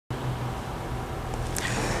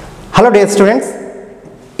Hello dear students,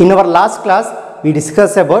 in our last class we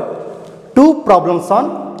discussed about two problems on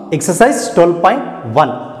exercise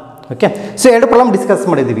 12.1. Okay, so ಎರಡು problem discuss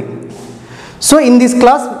ಮಾಡಿದ್ದೀವಿ. So in this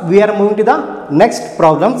class we are moving to the next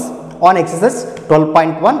problems on exercise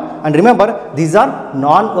 12.1 and remember these are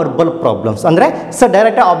non-verbal problems. ಅಂದ್ರೆ so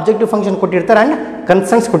direct objective function ಕೊಟ್ಟಿರ್ತಾರೆ and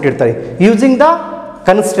constraints ಕೊಟ್ಟಿರ್ತಾರೆ. Using the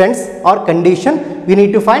constraints or condition we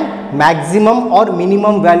need to find maximum or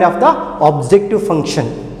minimum value of the objective function.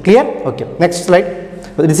 Clear? Okay, next slide.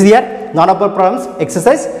 This is here non-verbal problems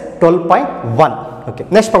exercise 12.1. Okay,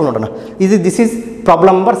 next problem nodona. This is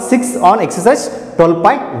problem number 6 on exercise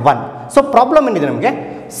 12.1. So problem enide namage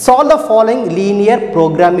solve the following linear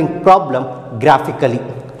programming problem graphically.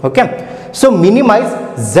 Okay, so minimize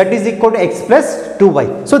z is equal to x plus 2y.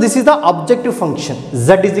 So this is the objective function. Z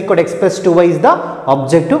is equal to x plus 2y is the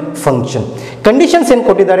objective function. Conditions en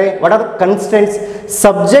kottidare. What are the constraints?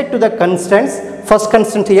 Subject to the constraints. First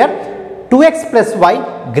constraint here 2x plus y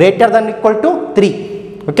greater than equal to 3.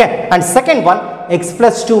 Okay, and second one x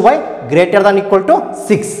plus 2y greater than equal to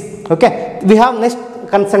 6. Okay, we have next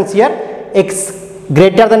constraints here x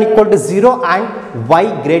greater than equal to 0 and y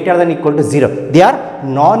greater than equal to 0. They are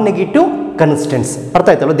non-negative constraints.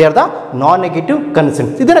 Artha aitalla, they are the non-negative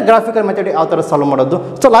constraints. Idara graphical method yav tara solve madodu.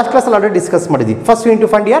 So last class already discuss madidhi. First we need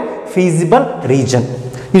to find here feasible region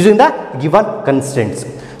using the given constraints.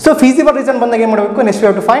 So feasible region bandaga em madabeku, next we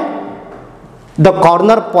have to find the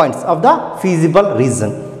corner points of the feasible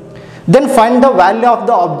region. Then find the value of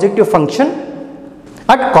the objective function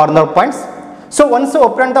at corner points. So once you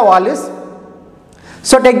open the values,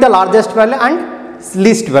 so take the largest value and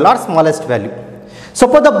least value or smallest value.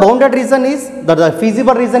 Suppose the bounded region is the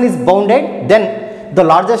feasible region is bounded, then the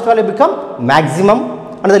largest value become maximum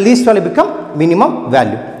and the least value become minimum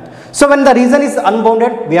value. So when the region is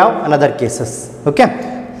unbounded, we have another cases. Okay,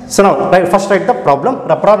 so now first write the problem.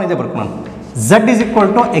 The problem is the z is equal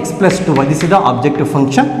to x plus 2y. This is the objective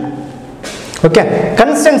function. Okay,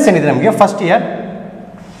 constraints enide namage first here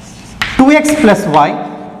 2x plus y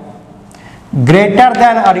greater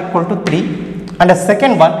than or equal to 3 and the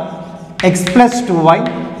second one x plus 2y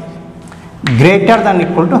greater than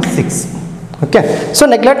equal to 6. Okay, so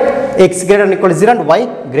neglect x greater than equal to 0 and y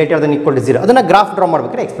greater than equal to 0. Adana graph draw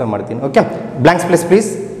madbekare explain martini. Okay, blank space please.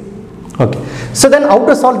 Okay, so then how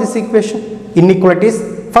to solve this equation? Inequalities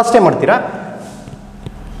first time martira,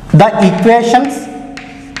 the equations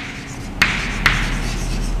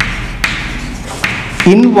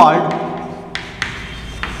involved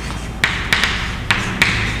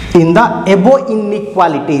in the above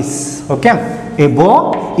inequalities. Okay,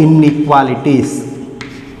 above equalities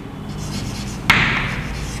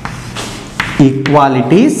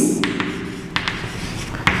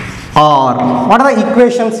or what are the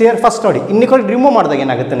equations here? First study inequality remove ಮಾಡಿದಾಗ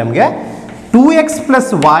ಏನಾಗುತ್ತೆ ನಮಗೆ 2x plus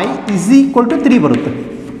y is equal to 3 ಬರುತ್ತೆ.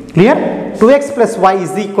 Clear? 2x plus y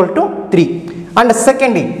is equal to 3 and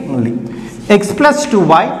second only x plus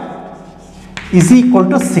 2y is equal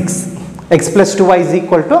to 6. X plus 2y is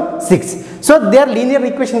equal to 6. So they are linear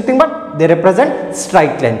equation thing, but they represent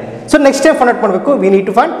straight line. So next step find out ಮಾಡಬೇಕು, we need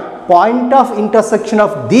to find point of intersection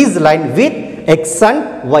of these line with x and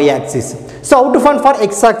y axis. So how to find for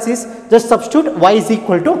x axis? Just substitute y is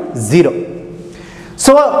equal to 0.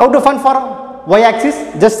 So how to find for y axis?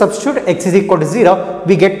 Just substitute x is equal to 0.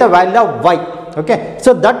 We get the value of y. Okay, so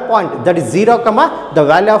that point, that is 0 comma the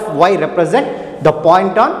value of y represent the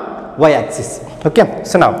point on y axis. Okay,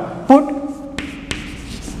 so now put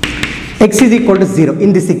x is equal to 0 in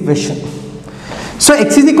this equation. So x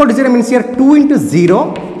is equal to 0 means here 2 into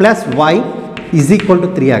 0 plus y is equal to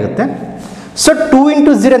 3 agutte. So 2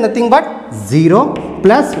 into 0 nothing but 0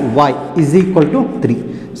 plus y is equal to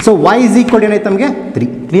 3. So y is equal to enaithe namage 3.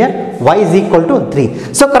 Clear? Y is equal to 3.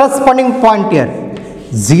 So corresponding point here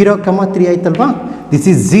 0 comma 3 aitalva. This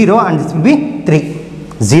is 0 and this will be 3.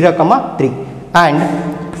 0 comma 3 and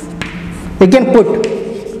again put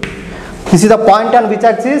this is the point on which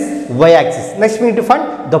axis? Y axis. Next we need to find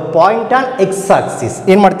the point on x axis.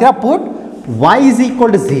 ಏನು ಮಾಡ್ತೀರಾ? Put y is equal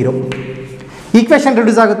to 0. Equation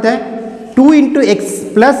reduce ಆಗುತ್ತೆ 2 into x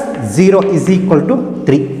plus 0 is equal to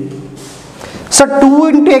 3. So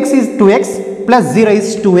 2 into x is 2x plus 0 is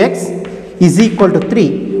 2x is equal to 3.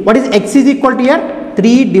 What is x is equal to here?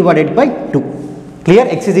 3 divided by 2. Clear?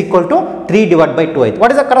 X is equal to 3 divided by 2. What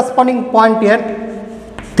is the corresponding point here?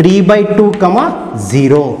 3 by 2 comma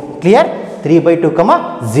 0. Clear? 3 by 2 comma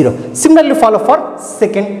 0. Similarly follow for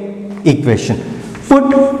second equation. Put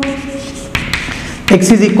x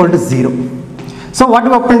is equal to 0. So what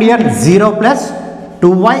we obtained here? 0 plus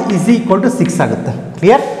 2y is equal to 6 agutte.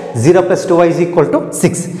 Clear? 0 plus 2y is equal to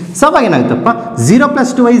 6. So again 0 plus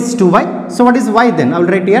 2y is 2y. So what is y then? I will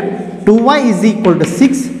write here 2y is equal to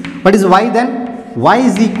 6. What is y then? Y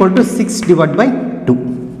is equal to 6 divided by 2.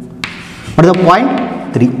 What is the point?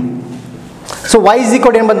 3. So y is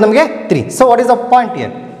equal to 3. So what is the point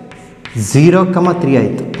here? 0, 3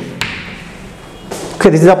 ಆಯಿತು. Okay,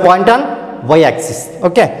 this is the point on y axis.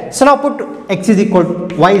 Okay, so now put x is equal to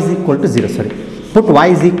y is equal to 0. Sorry, put y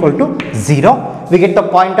is equal to 0. We get the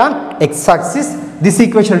point on x axis. This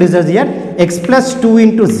equation reduces here. X plus 2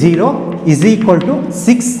 into 0 is equal to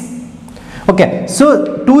 6. Okay, so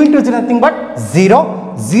 2 into 0 nothing but 0.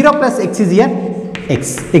 0 plus x is here. X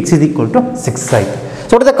is equal to 6 side.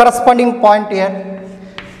 So what is the corresponding point here?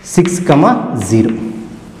 6, 0.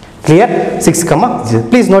 Clear? 6, 0.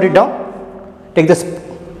 Please note it down. Take this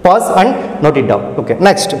pause and note it down. Okay,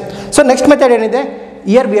 next. So next method is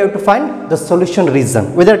here we have to find the solution region,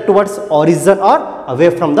 whether towards origin or away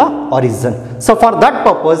from the origin. So for that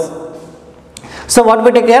purpose, so what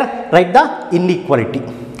we take here? Write the inequality.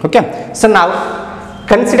 Okay, so now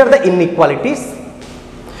consider the inequalities.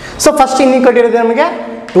 So first inequality is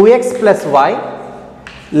 2x plus y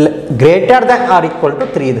greater than or equal to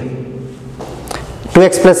 3.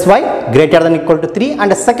 2x plus y greater than or equal to 3, and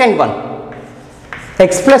the second one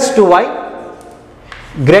x plus 2y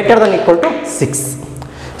greater than or equal to 6.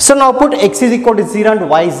 So now put x is equal to 0 and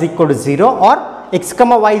y is equal to 0, or x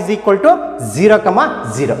comma y is equal to 0 comma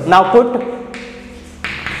 0. Now put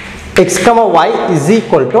x comma y is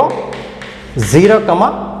equal to 0 comma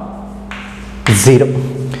 0.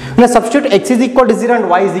 Now substitute x is equal to 0 and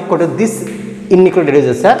y is equal to this inequality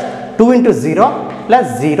reduces, sir. 2 into 0 plus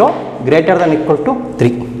 0 greater than or equal to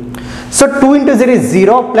 3. So 2 into 0 is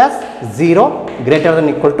 0 plus 0 greater than or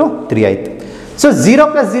equal to 3 ಆಯಿತು. So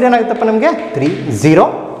 0 plus 0 ಏನಾಗುತ್ತಪ್ಪ ನಮಗೆ 3, 0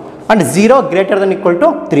 and 0 greater than or equal to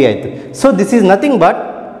 3 ಆಯಿತು. So this is nothing but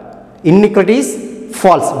inequality is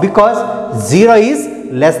false because 0 is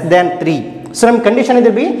less than 3. So ನಮ್ಮ condition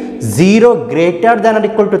ಇದೆ be 0 greater than or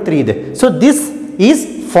equal to 3 ಇದೆ. So this is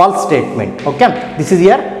false statement. Okay, this is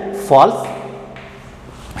here false.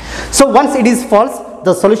 So once it is false,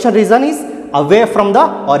 the solution region is away from the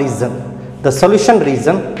origin. The solution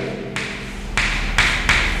region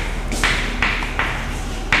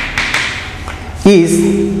is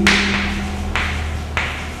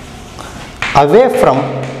away from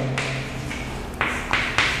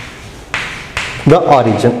the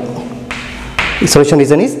origin. The solution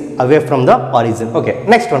region is away from the origin. Okay,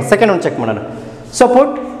 next one, second one check ಮಾಡೋಣ. So put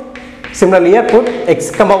similarly here put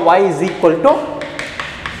x comma y is equal to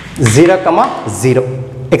 0 comma 0.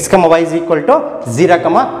 x comma y is equal to 0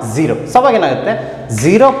 comma 0. So ಅವಾಗ ಏನಾಗುತ್ತೆ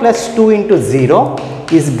 0 plus 2 into 0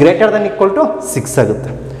 is greater than equal to 6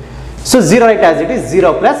 ಆಗುತ್ತೆ. So 0 write as it is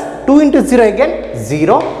 0 plus 2 into 0 again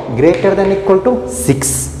 0 greater than equal to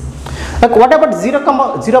 6. Like what about 0 comma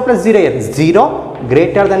 0 plus 0 here? 0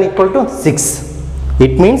 greater than equal to 6.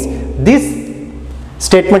 It means this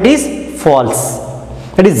statement is false.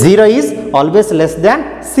 That is 0 is always less than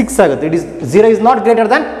 6 ಆಗುತ್ತೆ. It is 0 is not greater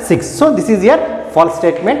than 6. So this is here false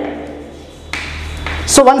statement.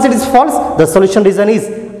 So once it is false, the solution region is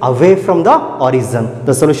away from the origin.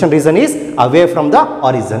 The solution region is away from the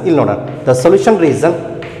origin. ಇಲ್ಲಿ ನೋಡೋಣ. The solution region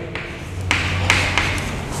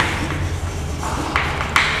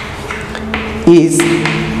is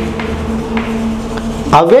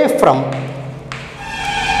away from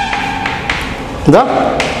the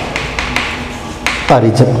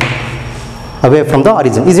origin. Away from the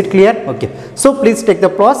origin. Is it clear? Okay. So please take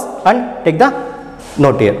the pause and take the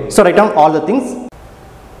note here. So write down all the things.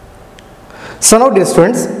 So now dear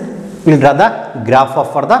students, we will draw the graph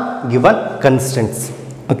for the given constants.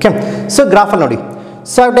 Okay. So graph nodi.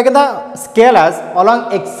 So I have taken the scale as along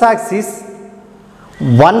x-axis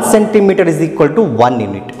 1 centimeter is equal to 1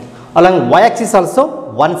 unit. Along y-axis also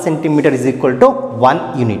 1 centimeter is equal to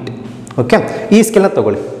 1 unit. Okay. This scale na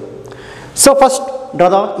tagoli. So first draw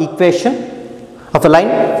the equation of a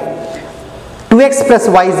line. 2x plus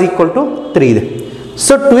y is equal to 3.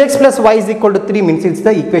 So 2x plus y is equal to 3 means it's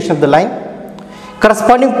the equation of the line.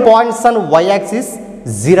 Corresponding points on y-axis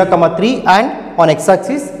 0, 3 and on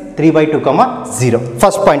x-axis 3 by 2, 0.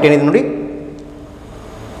 First point is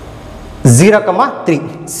 0, 3.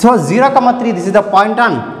 So 0, 3 this is the point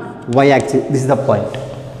on y-axis. This is the point.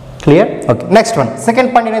 Clear? Okay. Next one. Second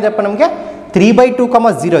point is 3 by 2,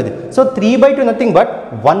 0. So 3 by 2 nothing but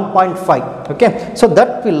 1.5. Okay. So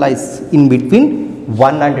that will lies in between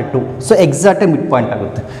 1 and 2. So exact midpoint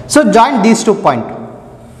agutte. So join these 2 points.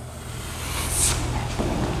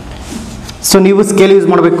 So ನೀವು scale use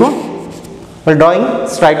ಮಾಡಬೇಕು while drawing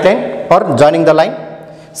straight line or joining the line.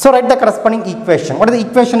 So write the corresponding equation. What is the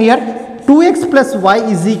equation here? 2x plus y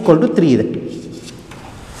is equal to 3 ಇದೆ.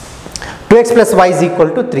 2x plus y is equal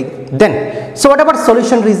to 3. Then so what about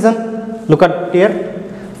solution region? look at here.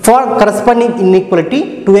 For corresponding inequality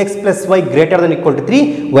 2x plus y greater than or equal to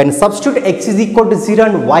 3, when substitute x is equal to 0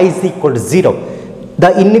 and y is equal to 0, the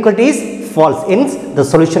inequality is false. Hence the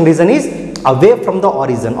solution reason is away from the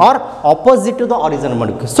origin or opposite to the origin.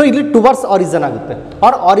 So ಇಲ್ಲಿ towards origin ಆಗುತ್ತೆ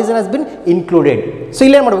or origin has been included. So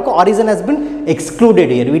ಇಲ್ಲಿ ಏನು ಮಾಡಬೇಕು, origin has been excluded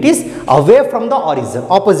here, it is away from the origin,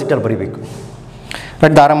 opposite ಅಲ್ಲಿ ಬರೀಬೇಕು.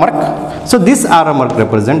 Right, the arrow mark. So this arrow mark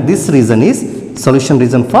represent this reason is solution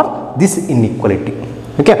reason for this inequality.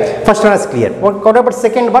 Okay, first one is clear. What about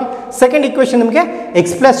second one? Second equation nimage x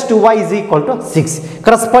plus 2y is equal to 6.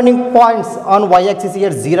 Corresponding points on y axis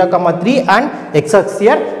here 0, 3 and x axis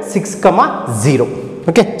here 6, 0.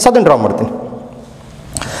 Okay, so then draw ಮಾಡ್ತೀನಿ.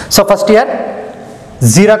 So first here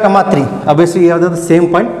 0, 3. Obviously you have the same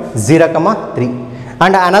point 0, 3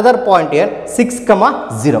 and another point here 6,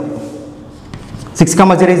 0. 6,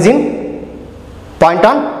 0 is in point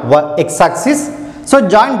on x axis. So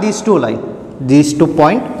join these two lines. These 2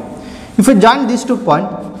 points, if you join these 2 points,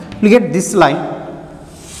 you get this line.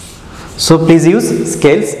 So please use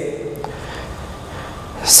scales.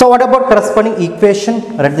 So what about corresponding equation?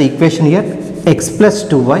 Write the equation here. X plus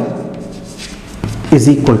 2y is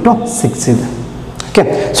equal to 6. Okay,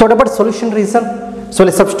 so what about solution reason? So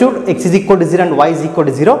let's substitute x is equal to 0 and y is equal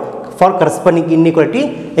to 0 for corresponding inequality.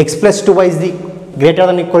 X plus 2y is greater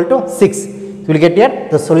than or equal to 6. You will get here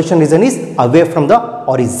the solution reason is away from the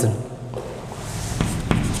origin.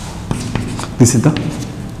 This is the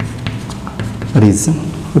reason.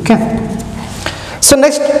 Okay, so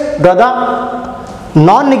next draw the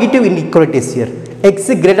non-negative inequalities here. X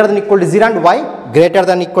greater than or equal to 0 and y greater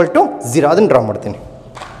than or equal to 0. ಅದನ್ನು draw ಮಾಡ್ತೀನಿ.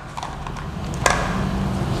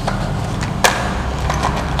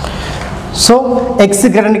 So x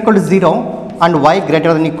greater than or equal to 0 and y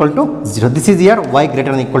greater than or equal to 0. This is here y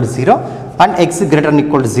greater than or equal to 0 and x greater than or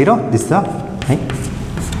equal to 0. This is the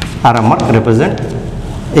arrow mark represent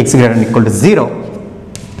x greater than or equal to 0.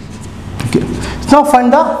 Okay. So now find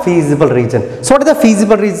the feasible region. So what is the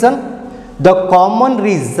feasible region? The common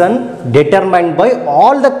region determined by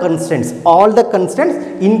all the constants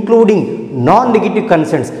including non-negative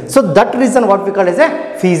constants. So that region what we call as a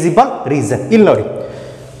feasible region. ಇಲ್ಲಿ ನೋಡಿ.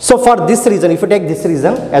 So for this region, if you take this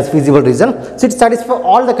region as feasible region, so it satisfies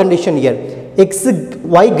all the condition here.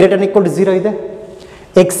 Y greater than or equal to 0 ಇದೆ,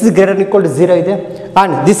 x greater than or equal to 0 ಇದೆ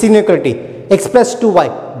and this inequality x plus 2y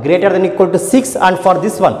greater than or equal to 6 and for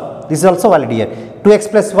this one this is also valid here 2x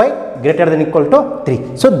plus y greater than or equal to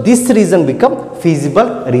 3. So this reason become feasible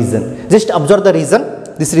reason. Just observe the reason.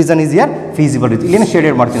 This reason is here feasible reason. ಇಲ್ಲಿ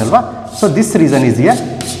shaded ಮಾಡ್ತೀನಿ ಅಲ್ವಾ. So this reason is here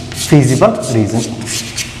feasible reason.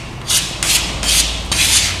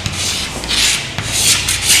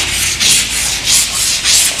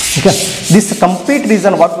 Okay, this complete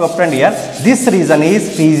reason what we obtained here, this reason is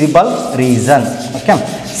feasible reason. Okay,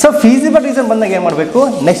 so feasible reason ಬಂದಾಗ ಏನು ಮಾಡಬೇಕು,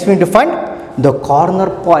 next we need to find the corner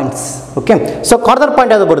points. Okay, so corner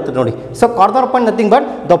point ಯಾವುದು ಬರುತ್ತೆ ನೋಡಿ. So corner point nothing but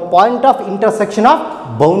the point of intersection of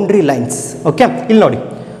boundary lines. Okay, ಇಲ್ಲಿ ನೋಡಿ.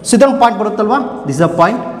 So ಇದೊಂದು point ಬರುತ್ತಲ್ವಾ, this is the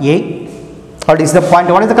point A or this is the point,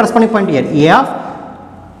 what is the corresponding point here? A of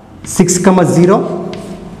 6, 0.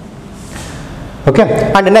 Okay,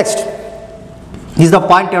 and next this is the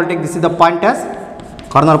point I will take, this is the point as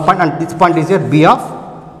corner point and this point is here B of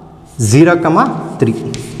 0, 3.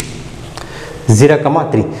 0,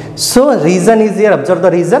 3. So reason is here, observe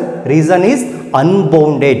the reason is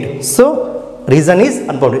unbounded. So reason is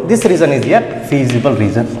unbounded. This reason is here feasible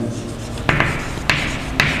reason.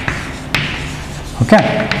 Okay.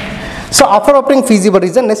 So after obtaining feasible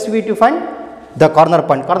reason, next we need to find the corner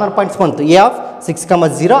point. Corner points month A of 6,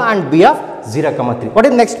 0 and B of 0, 3. What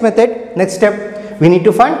is next method? Next step, we need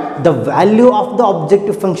to find the value of the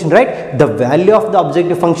objective function, right? The value of the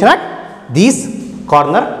objective function at these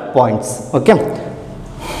corner points. Okay.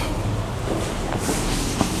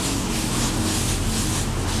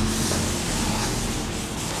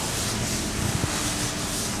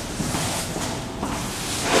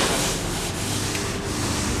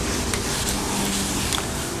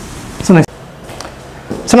 So next,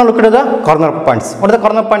 so now look at the corner points. What are the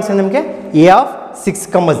corner points in them? A of 6,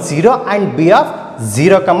 0 and B of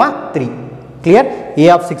 0, 3. Clear? A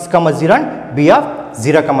of 6, 0 and B of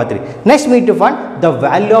 0, 3. Next we need to find the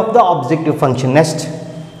value of the objective function. Next,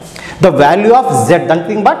 the value of z,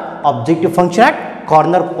 nothing but objective function at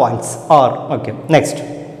corner points. Or okay, next.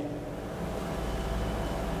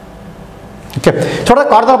 Okay, so what are the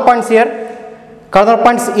corner points here? Corner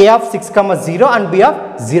points A of 6, 0 and B of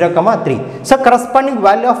 0, 3. So corresponding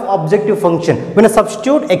value of objective function, when I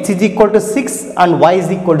substitute x is equal to 6 and y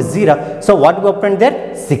is equal to 0, so what we obtained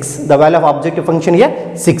there? 6. The value of objective function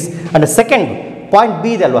here 6. And the second, point B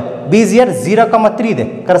ಇದೆ ಅಲ್ವಾ, B is year 0,3 ಇದೆ,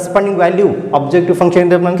 corresponding value objective function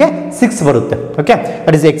ಇಂದ ನಮಗೆ 6 ಬರುತ್ತೆ. Okay,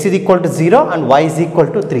 that is x is equal to 0 and y is equal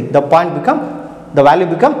to 3. The value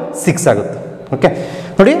become 6 ಆಗುತ್ತೆ. Okay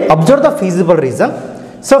ನೋಡಿ, observe the feasible reason.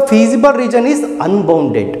 So feasible region is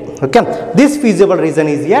unbounded. Okay, this feasible reason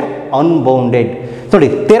is here unbounded. ನೋಡಿ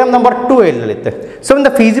theorem number 2 ಹೇಳುತ್ತೆ. So when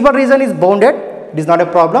the feasible reason is bounded, it is not a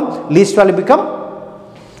problem. Least value become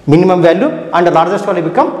minimum value and the largest value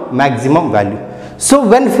become maximum value. So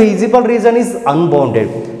when feasible reason is unbounded,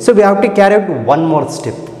 so we have to carry out one more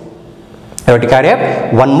step.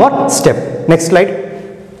 Next slide.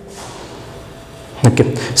 Okay,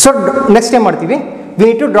 so next time we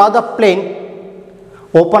need to draw the plane,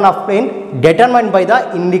 open of plane determined by the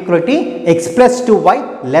inequality x plus 2y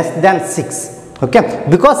less than 6. Okay,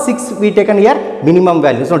 because 6 we taken here minimum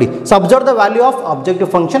values. Nodi, so observe the value of objective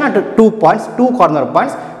function at 2 points, 2 corner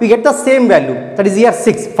points, we get the same value, that is here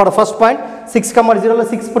 6. For the first point 6,0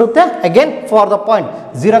 6 ಬರುತ್ತೆ, again for the point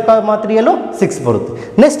 0,3 ಅಲ್ಲೂ 6 ಬರುತ್ತೆ.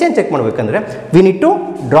 Next ಏನು check ಮಾಡಬೇಕಂದ್ರೆ we need to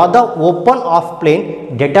draw the open of plane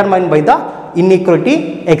determined by the inequality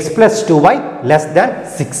x plus 2y less than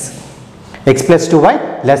 6. x plus 2y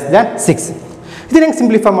less than 6. ಇದನ್ನ ಹೆಂಗೆ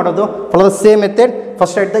simplify ಮಾಡೋದು? Follow the same method.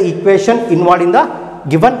 First right the equation involve in the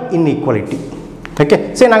given inequality. Okay,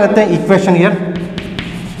 so ಏನಾಗುತ್ತೆ equation here,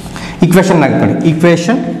 equation ಆಗುತ್ತೆ ನೋಡಿ,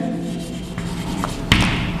 equation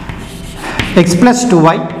x plus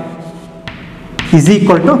 2y is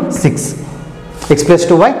equal to 6. x plus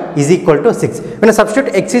 2y is equal to 6. When I substitute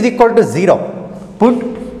x is equal to 0, put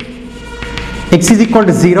x is equal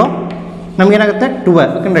to 0, ನಮ್ಗೆ ಏನಾಗುತ್ತೆ 2y,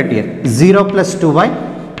 you can write here 0 plus 2y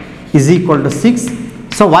is equal to 6.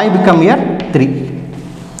 So y become here 3.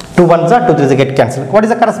 2 ones are 2 3s get cancelled. What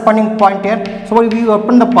is the corresponding point here? So we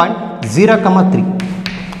open the point 0,3.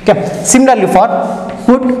 Okay, similarly for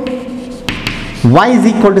put y is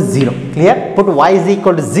equal to 0. Clear? Put y is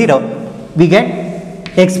equal to 0, we get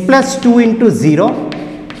x plus 2 into 0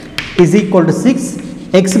 is equal to 6.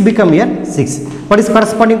 X become here 6. What is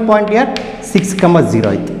corresponding point here?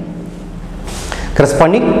 6,0.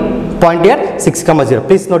 Corresponding point here 6,0.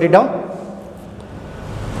 Please note it down.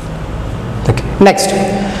 Okay, next,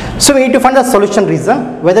 so we need to find the solution reason,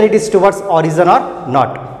 whether it is towards origin or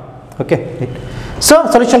not. Okay, so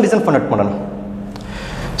solution reason find out ಮಾಡೋಣ.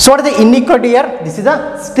 So what is the inequality here? This is a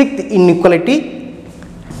strict inequality.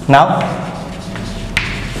 Now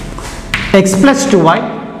x plus 2y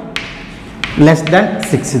less than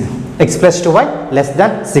 6. X plus 2y less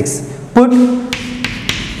than 6. Put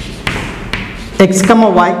x comma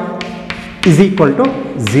y is equal to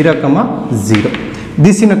 0 comma 0.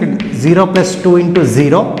 This inequality 0 plus 2 into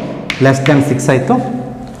 0 less than 6 ಆಯಿತು.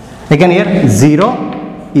 Again here 0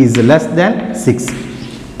 is less than 6.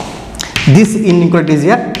 This inequality is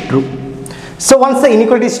here true. So once the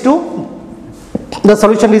inequality is true, the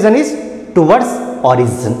solution reason is towards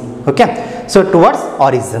origin. Okay, so towards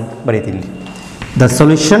origin ಬರೀತೀನಿ. The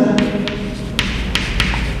solution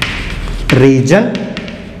region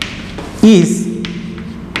is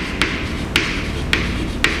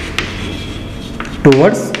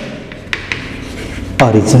towards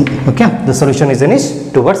origin. Okay, the solution reason is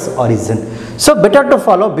towards origin. So better to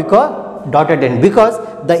follow because dotted end, because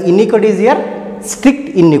the inequality is here strict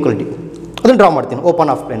inequality. ಅದನ್ನು draw ಮಾಡ್ತೀನಿ open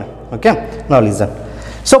of plane. Okay, ನಾವು listen.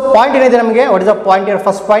 So point ಏನಿದೆ ನಮಗೆ, what is the point year?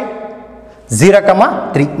 First point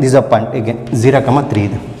 0,3. This a point again 0,3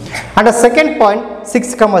 ಇದೆ. And the second point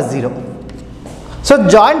 6,0. So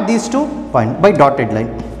join these two point by dotted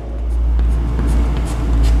line.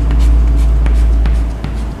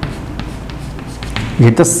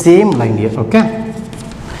 Get the same line here. Okay,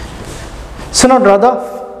 so now draw the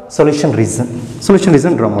solution reason. Solution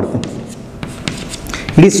reason draw ಮಾಡ್ತೀನಿ.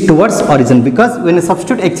 It is towards origin because when you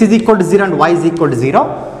substitute x is equal to 0 and y is equal to 0,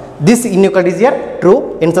 this inequality is here true,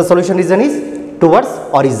 hence the solution reason is towards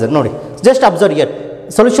origin. Nodi, just observe here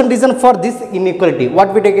solution reason for this inequality. What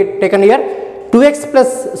we taken here, 2x plus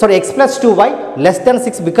x plus 2y less than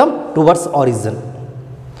 6 become towards origin.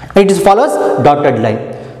 It is follows dotted line.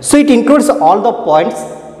 So it includes all the points.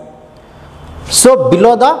 So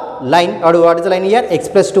below the line, or what is the line here? X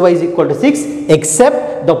plus 2y is equal to 6 except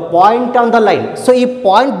the point on the line. So ಈ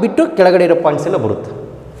point ಬಿಟ್ಟು ಕೆಳಗಡೆ ಇರೋ points ಎಲ್ಲ ಬರುತ್ತೆ.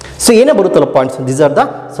 So ಏನೇ ಬರುತ್ತಲ್ಲ points, these are the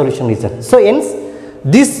solution reason. So hence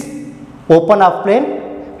this open of plane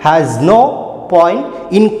has no point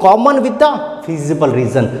in common with the feasible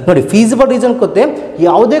reason. ನೋಡಿ feasible reason ಕೊತ್ತೆ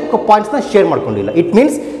ಯಾವುದೇ ಪಾಯಿಂಟ್ಸ್ನ ಶೇರ್ ಮಾಡ್ಕೊಂಡಿಲ್ಲ. It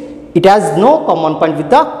means it has no common point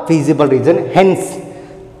with the feasible reason. Hence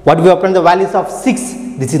what we obtain the values of 6,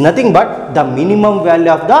 this is nothing but the minimum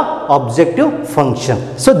value of the objective function.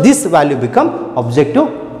 So this value become objective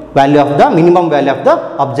value of the minimum value of the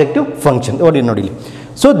objective function. What do you know?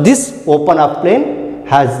 So this open up plane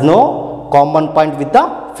has no common point with the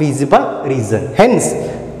feasible region. Hence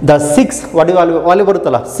the 6 what you value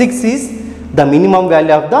barutalla 6 is the minimum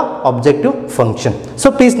value of the objective function. So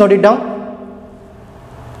please note it down.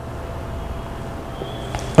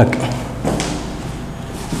 Okay.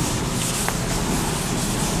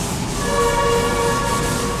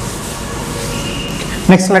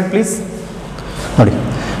 Next slide please.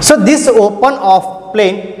 So this open off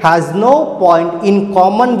plane has no point in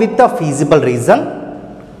common with the feasible region.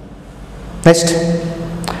 Next.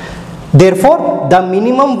 Therefore, the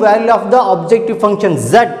minimum value of the objective function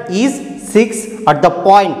z is 6 at the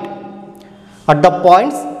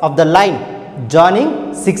points of the line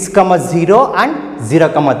joining 6, 0 and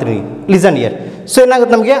 0, 3. Listen here. So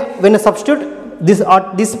when you substitute this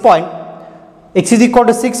at this point, x is equal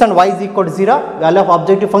to 6 and y is equal to 0, value of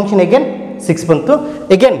objective function again 6 bantu.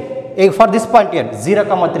 Again for this point here 0,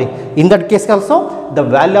 3. In that case also the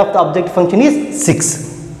value of the objective function is 6.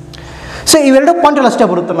 So you will point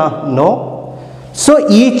no. So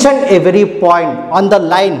each and every point on the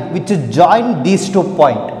line which join these 2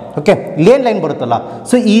 points, okay, line barutalla.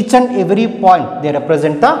 So each and every point they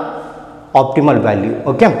represent the optimal value,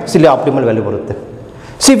 okay. So optimal value barutte.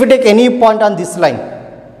 So if you take any point on this line,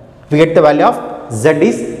 we get the value of z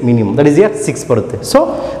is minimum, that is here 6 barutte.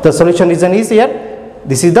 So the solution reason is here,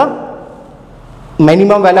 this is the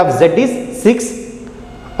minimum value of z is 6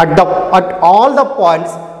 at all the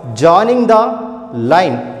points joining the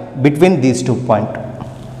line between these 2 points,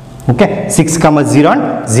 okay, 6, 0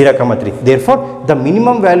 and 0, 3. Therefore the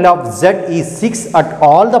minimum value of z is 6 at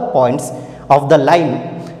all the points of the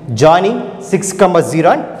line joining 6,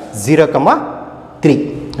 0 and 0,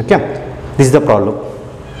 3. Okay, this is the problem.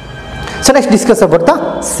 So let's discuss about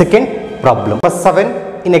the second problem. Number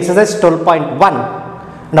 7 in exercise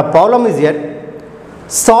 12.1. The problem is here,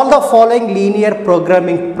 solve the following linear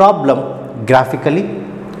programming problem graphically.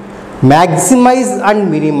 Maximize and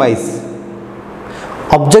minimize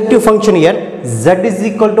objective function here z is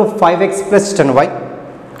equal to 5x plus 10y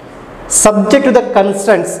subject to the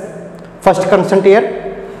constants. First constant here,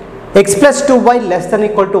 x plus 2y less than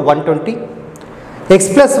equal to 120, x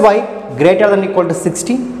plus y greater than equal to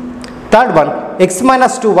 60. Third one, x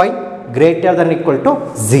minus 2y greater than equal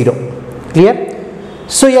to 0. Clear?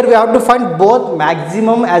 So here we have to find both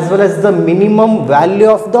maximum as well as the minimum value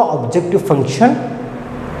of the objective function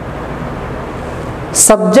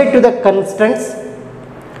subject to the constants.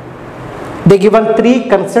 They given 3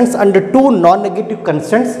 constants and 2 non-negative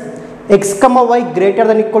constants. X comma y greater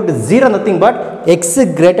than equal to 0, nothing but x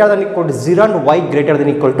greater than equal to 0 and y greater than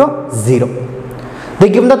equal to 0. They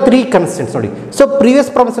given the 3 constants only. So previous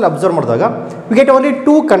problems will observe madaga we get only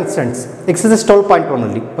 2 constants. Exercise 12.1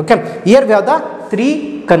 only. Okay, here we have the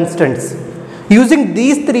 3 constants. Using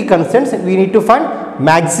these 3 constants we need to find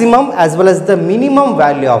maximum as well as the minimum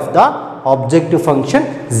value of the objective function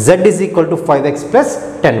z is equal to 5x plus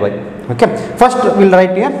 10y. Okay, first we will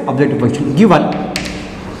write here objective function given.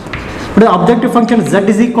 The objective function z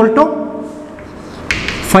is equal to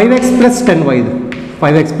 5x plus 10y.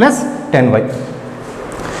 5x plus 10y.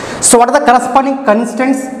 So what are the corresponding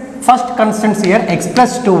constants? First constants here, x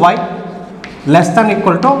plus 2y less than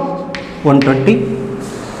equal to 120.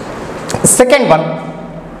 Second one,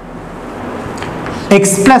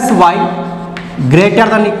 x plus y greater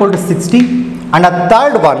than equal to 60, and a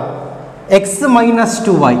third one, x minus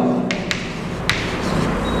 2y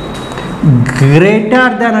greater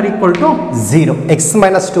than or equal to 0. X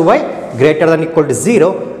minus 2y greater than equal to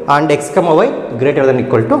 0 and x comma y greater than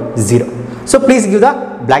equal to 0. So please give the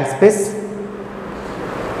blank space.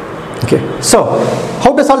 Okay, so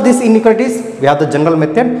how to solve these inequalities? We have the general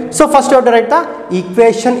method. So first you have to write the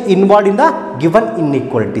equation involved in the given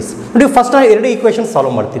inequalities. First I will equation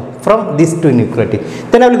solve from these 2 inequality.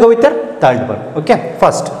 Then I will go with the third one. Okay,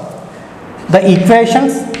 first the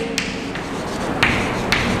equations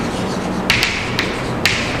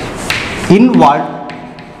involved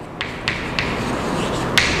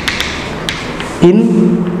in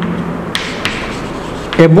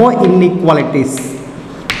above inequalities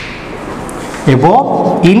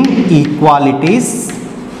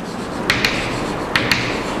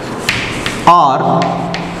are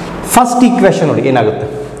first equation ನೋಡಿ ಏನಾಗುತ್ತೆ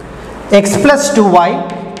x plus 2y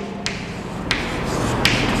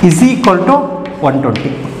is equal to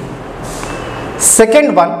 120. Second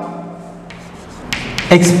one,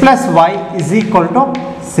 x plus y is equal to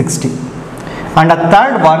 60, and a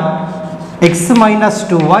third one, x minus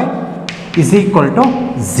 2y is equal to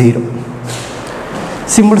 0.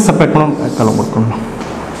 Symbol separate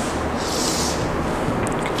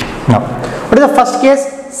now. What is the first case?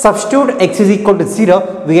 Substitute x is equal to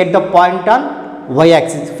 0, we get the point on y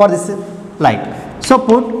axis for this line. So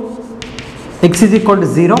put x is equal to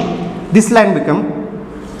 0. This line become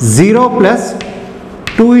 0 plus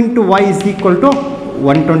 2 into y is equal to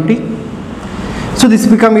 120. So this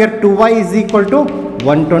become here 2y is equal to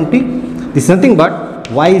 120. This is nothing but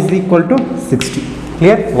y is equal to 60.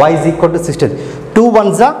 Clear? Y is equal to 60. 2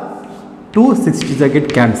 ones are 2 60s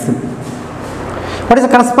get cancelled. What is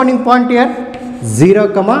the corresponding point here?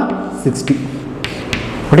 0 comma 60.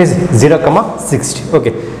 What is 0 comma 60?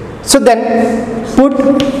 Okay. So then put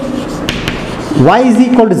y is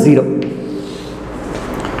equal to 0.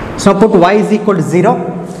 So put y is equal to 0.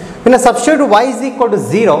 When I substitute y is equal to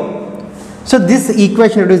 0, so this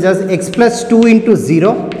equation reduces as x plus 2 into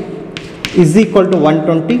 0 is equal to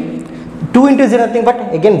 120. 2 into 0 nothing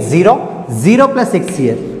but again 0. 0 plus x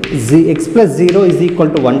here. X plus 0 is equal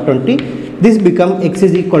to 120. This become x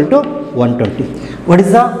is equal to 120. What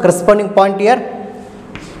is the corresponding point here?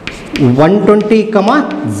 120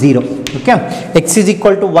 comma 0. Okay. X is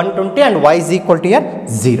equal to 120 and y is equal to here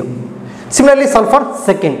 0. Similarly solve for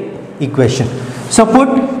second equation. So put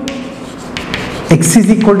x is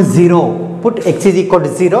equal to 0. Put x is equal to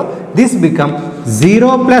 0. This become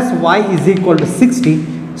 0 plus y is equal to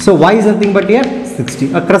 60. So y is nothing but here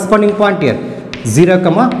 60. A corresponding point here 0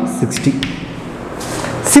 comma 60.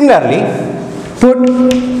 Similarly put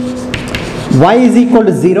y is equal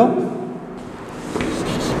to 0.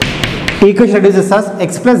 Equation reduces as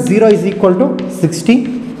x plus 0 is equal to 60.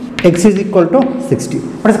 X is equal to 60.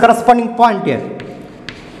 What is the corresponding point here?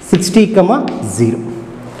 60 comma 0.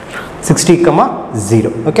 60 comma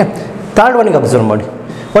 0. Okay. Third one observe mode.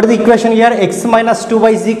 What is the equation here? X minus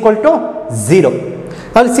 2y is equal to 0.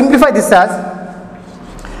 I will simplify this as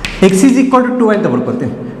x is equal to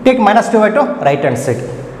 2y. Take minus 2y to right hand side.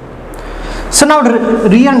 So now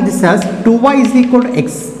rearrange this as 2y is equal to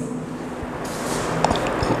x.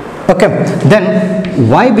 Okay. Then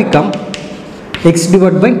y become x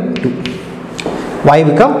divided by 2. Y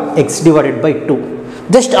become x divided by 2.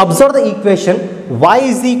 Just observe the equation y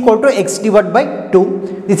is equal to x divided by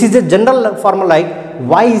 2. This is a general formula like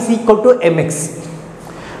y is equal to mx.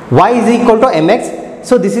 Y is equal to mx.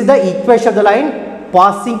 So this is the equation of the line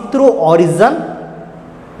passing through origin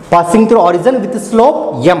with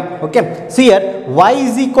slope m. Okay. So here y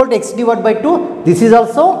is equal to x divided by 2. This is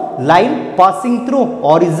also line passing through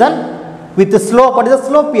origin with the slope. What is the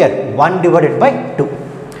slope here? 1 divided by 2.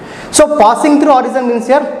 So passing through origin means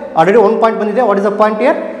here already one point bandide. What is the point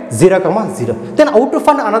here? 0 comma 0. Then how to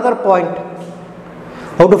find another point?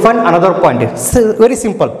 How to find another point here? So very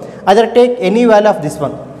simple. Either take any value of this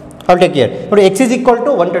one. I will take here. But x is equal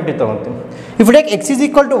to 120. If you take x is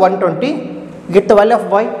equal to 120, get the value of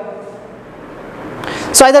y.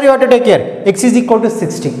 So either you have to take here x is equal to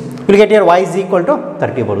 60. You will get here y is equal to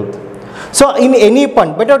 30. So in any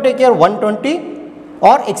point, better take here 120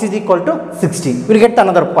 or x is equal to 60. We will get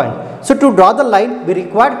another point. So to draw the line, we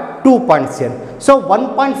require 2 points here. So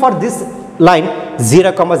 1 point for this line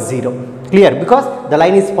 0 comma 0. Clear? Because the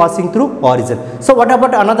line is passing through origin. So what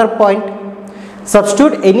about another point?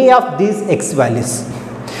 Substitute any of these x values.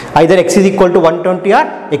 Either x is equal to 120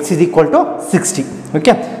 or x is equal to 60.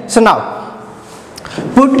 Okay. So now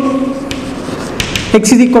put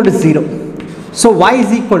x is equal to 0. So y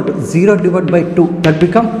is equal to 0 divided by 2. That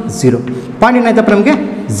become 0. Point in aitha pramge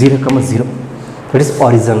 0 comma 0. That is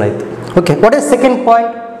origin aitha. Okay. What is second point?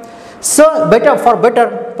 So for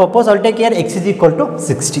better purpose, I will take here x is equal to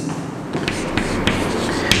 60.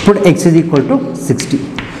 Put x is equal to 60.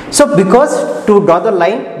 So because to draw the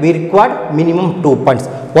line, we require minimum 2 points.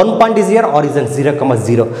 One point is here origin 0 comma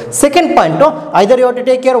 0. Second point, either you have to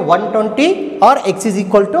take here 120 or x is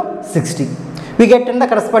equal to 60. We get in the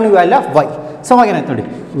corresponding value of y. So again I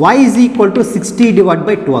thought y is equal to 60 divided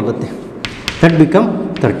by 2 agutte. That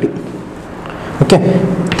become 30. Okay.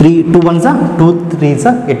 3 2 ones are 2 3s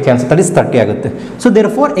are it cancel. That is 30 agutte. So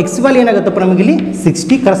therefore x value enagutte pramagili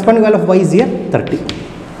 60. Corresponding value of y is here 30.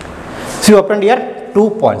 So you obtained here 2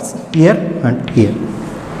 points here and here.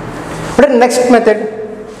 But in next method,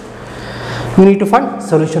 we need to find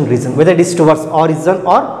solution region, whether it is towards origin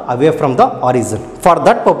or away from the origin. For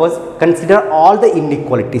that purpose, consider all the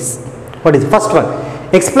inequalities. What is the first one?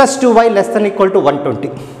 X plus 2y less than or equal to 120.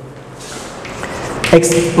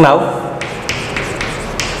 X now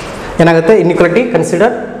enagutte inequality consider.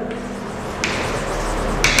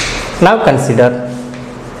 Now consider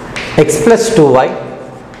x plus 2y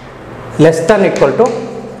less than or equal to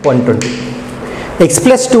 120. X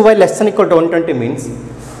plus 2y less than or equal to 120 means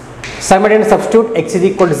simultaneously substitute x is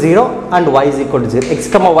equal to 0 and y is equal to 0. X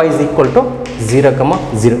comma y is equal to 0 comma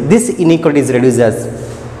 0. This inequality is reduced as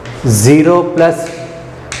 0 plus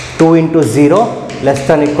 2 into 0 less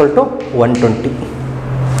than equal to 120.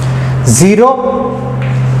 0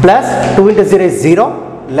 plus 2 into 0 is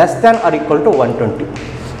 0, less than or equal to 120.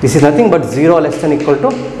 This is nothing but 0 less than equal to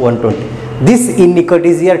 120. This inequality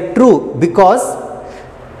is here true because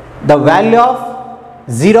the value of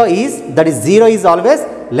 0 is, that is 0 is always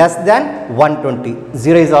less than 120.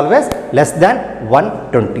 0 is always less than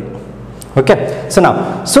 120. Okay. So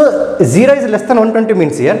now, so 0 is less than 120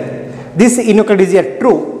 means here, this inequality is here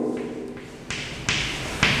true.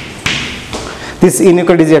 This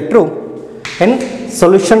inequality is here true, and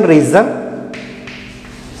solution reason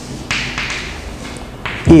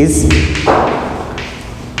is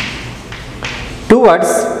towards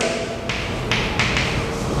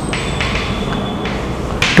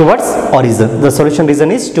origin. The solution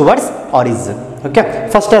reason is towards origin. Okay.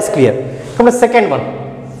 First as clear. Come to second one.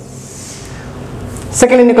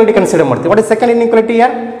 Second inequality consider marti. What is second inequality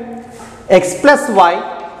here? X plus y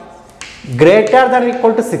greater than or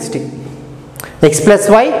equal to 60. X plus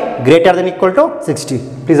y greater than or equal to 60.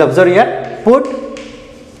 Please observe here. Put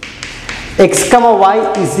x comma y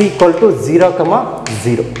is equal to 0 comma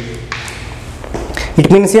 0. It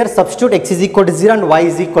means here substitute x is equal to 0 and y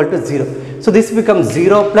is equal to 0. So this becomes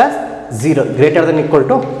 0 plus 0 greater than or equal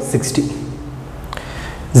to 60.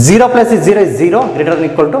 0 plus 0 is 0 greater than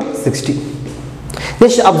or equal to 60.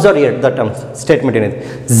 Just observe here the terms statement in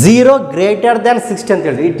it. 0 greater than 60 and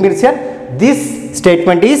 30. It means here this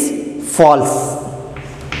statement is false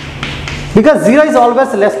because 0 is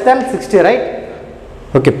always less than 60, right?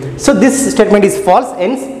 Okay. So this statement is false,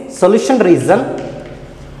 hence solution reason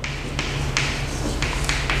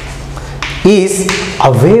is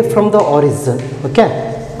away from the origin. Okay,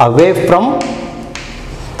 away from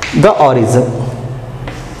the origin.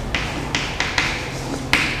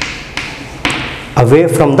 Away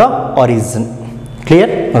from the origin.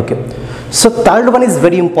 Clear? Okay. So third one is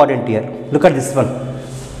very important here. Look at this one.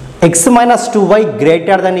 X minus 2y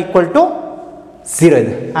greater than equal to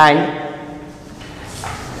 0 and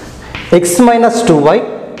x minus 2y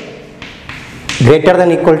greater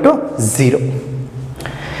than equal to 0.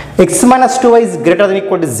 X minus 2y is greater than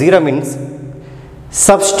equal to 0 means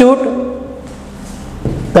substitute,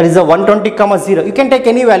 that is a 120 comma 0. You can take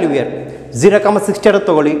any value here. 0 comma 60 adru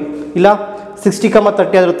togoli illa 60 comma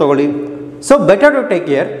 30 adru togoli. So better to take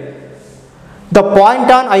here the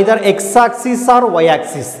point on either x axis or y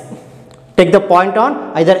axis. Take the point on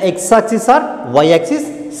either x axis or y axis,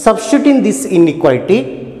 substitute in this inequality,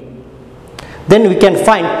 then we can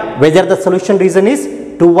find whether the solution reason is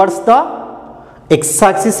towards the x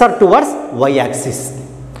axis or towards y axis.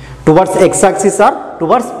 Towards x axis or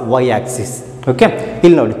towards y axis. Okay.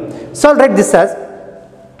 Here ನೋಡಿ. So I'll write this as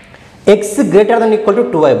x greater than equal to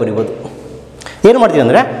 2y ಬರಿಬಹುದು. ಏನು ಮಾಡ್ತೀವಿ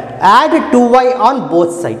ಅಂದರೆ add 2y on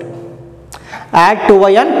both side. Add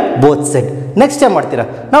 2y on both side. Next time ಮಾಡ್ತೀರಾ.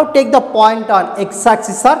 Now take the point on x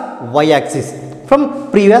axis or y axis from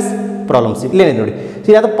previous problems. ಇಲ್ಲೇನೆ ನೋಡಿ. So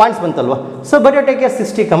ಯಾವುದು points ಬಂತಲ್ವಾ. So better take here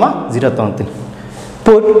 60 comma 0 ತಗೊಂತೀನಿ.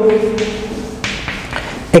 Put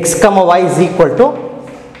x comma y is equal to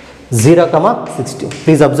 0 comma 60.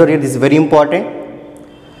 Please observe here, this is very important.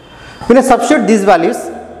 When I substitute these values,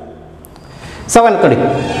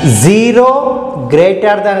 0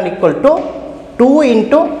 greater than or equal to 2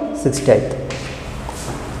 into 60.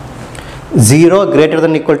 0 greater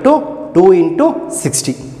than or equal to 2 into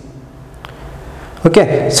 60. Okay,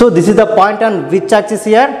 so this is the point on which axis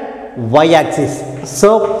here? Y axis. So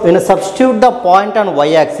when I substitute the point on y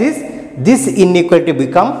axis, this inequality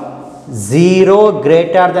become 0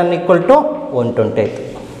 greater than or equal to 120.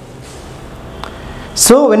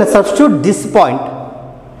 So when I substitute this point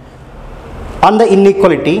on the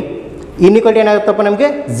inequality ಏನಾಗುತ್ತಪ್ಪ ನಮಗೆ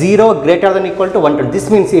 0 greater than or equal to 120. This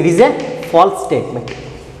means it is a false statement.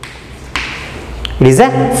 It is a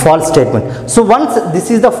false statement. So once this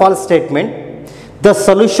is the false statement, the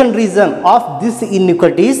solution reason of this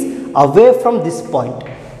inequality is away from this point.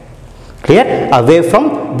 Clear? Away from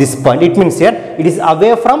this point. It means here it is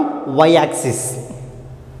away from y axis.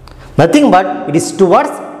 Nothing but it is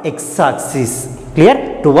towards x axis. Clear?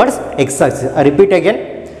 Towards x axis. I repeat again.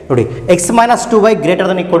 ನೋಡಿ, x minus 2y greater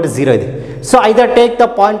than equal to 0 ಇದೆ. So either take the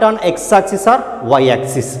point on x axis or y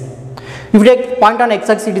axis. If you take point on x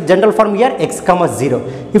axis, it is general form here x comma 0.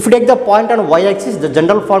 If you take the point on y axis, the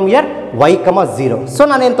general form here y comma 0. So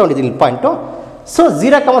ನಾನು ಏನು ತಗೊಂಡಿದ್ದೀನಿ point. So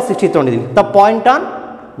 0 comma 60 ತಗೊಂಡಿದ್ದೀನಿ. The point on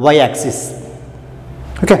y axis.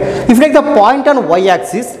 Okay. If you take the point on y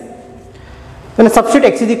axis, then substitute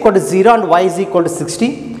x is equal to 0 and y is equal to 60.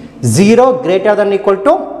 0 greater than equal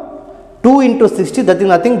to 2 into 60, that is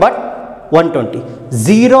nothing but 120.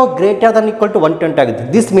 0 greater than equal to 120 ಆಗುತ್ತೆ.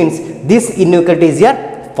 This means this inequality is here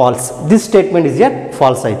false. This statement is here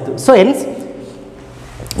false ಆಯಿತು. So hence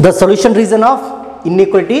the solution region of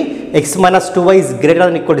inequality x minus 2y is greater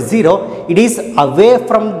than or equal to 0, it is away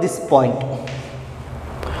from this point.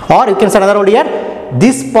 Or you can say another word here,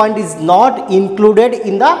 this point is not included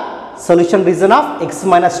in the solution region of x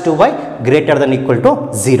minus 2y greater than or equal to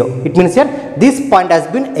 0. It means here this point has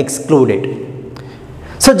been excluded.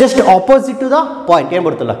 So just opposite to the point.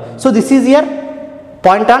 So this is here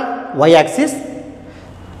point on y axis.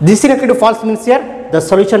 This inequality false means here the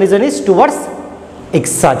solution region is towards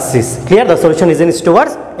x axis. Clear? The solution region is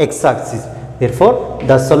towards x axis. Therefore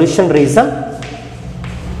the solution region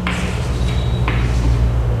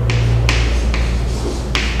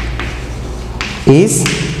is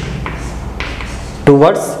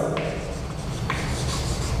towards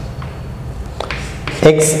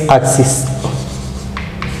x axis.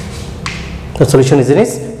 The solution is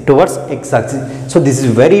towards x axis. So this is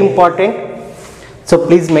very important. So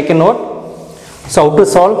please make a note. So how to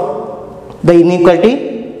solve the inequality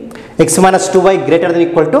x minus 2y greater than or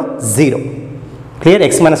equal to 0. Clear?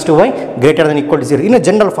 X minus 2y greater than or equal to 0 in a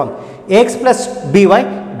general form. Ax plus by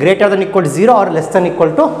greater than or equal to 0 or less than or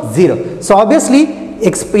equal to 0. So obviously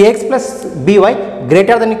ax plus by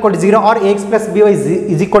greater than or equal to 0 or ax plus by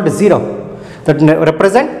is equal to 0. That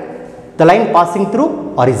represent the line passing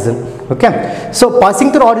through origin. Okay. So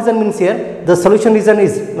passing through origin means here the solution region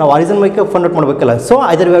is, now origin find out ಮಾಡಬೇಕಲ್ಲ. So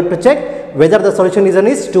either we have to check whether the solution region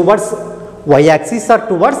is towards y axis or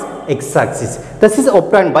towards x axis. This is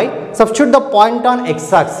obtained by substitute the point on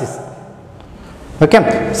x axis. Okay,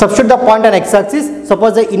 substitute the point on x axis.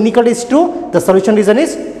 Suppose the inequality is true, the solution region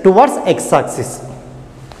is towards x axis.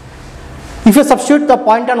 If you substitute the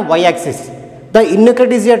point on y axis, the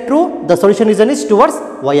inequality is here true, the solution region is towards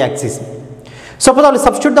y axis. Suppose I will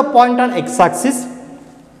substitute the point on x axis,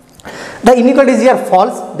 the inequality is here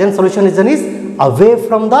false, then solution region is away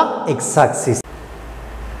from the x axis.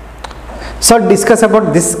 So discuss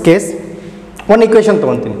about this case. One equation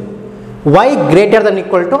ತಗೊಂತೀನಿ, y greater than or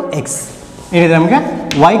equal to x. ಏನಿದೆ ನಮಗೆ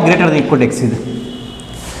y greater than or equal to x ಇದೆ.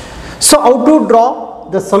 So how to draw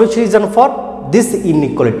the solution region for this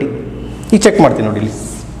inequality? ಈ check ಮಾಡ್ತೀನಿ ನೋಡಿ ಇಲ್ಲಿ.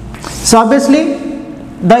 So obviously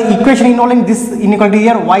the equation involving this inequality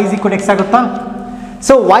here y is equal to x ಆಗುತ್ತಾ?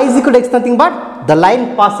 So y is equal to x nothing but the line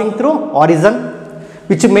passing through origin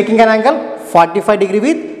which is making an angle 45 degree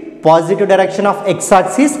with positive direction of x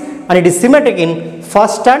axis and it is symmetric in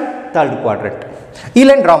first and third quadrant. ಈ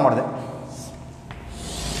line draw ಮಾಡಿದೆ.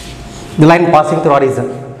 The line passing through origin.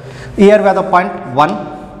 Here we have the point 1,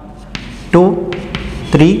 2,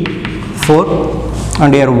 3, 4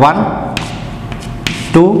 and here 1,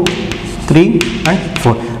 2, 3 and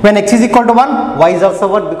 4. When x is equal to 1, y is also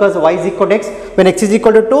 1 because y is equal to x. When x is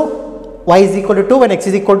equal to 2, y is equal to 2. When x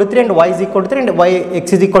is equal to 3 and y is equal to 3 and x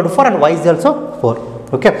is equal to 4 and y is also 4.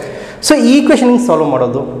 Okay. So ಈ equation ಹಿಂಗೆ solve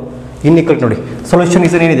ಮಾಡೋದು. ಇನ್ಇಕ್ವಲ್ ನೋಡಿ solution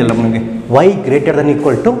is ಏನಿದೆಯಲ್ಲ ನಮಗೆ y greater than or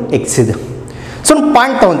equal to x ಇದೆ. So ಒಂದು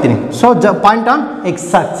point ತಗೊತೀನಿ. So point on X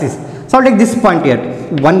Axis. So I'll take this point here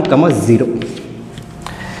 1, 0.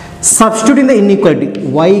 Substitute in the inequality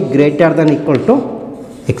y greater than or equal to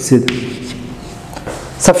x ಇದೆ.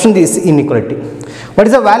 Substitute this inequality. What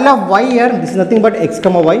is the value of y here? This is nothing but x,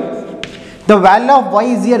 y. The value of y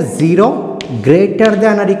is here 0 greater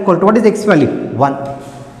than or equal to, what is the x value? 1.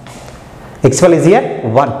 X value is here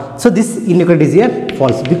 1. So this inequality is here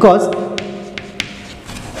false because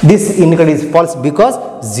this inequality is false because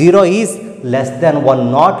 0 is less than 1,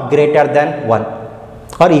 not greater than 1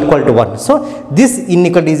 or equal to 1. So this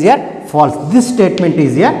inequality is here false. This statement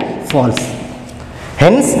is here false.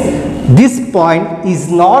 Hence this point is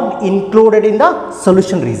not included in the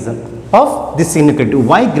solution region of this inequality.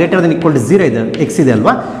 Y greater than or equal to 0 ಇದೆ, x ಇದೆ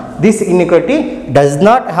ಅಲ್ವಾ. This inequality does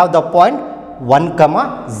not have the point 1,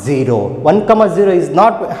 0. 1, 0 is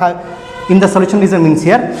not in the solution region means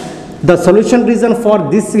here the solution region for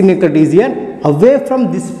this inequality is here away from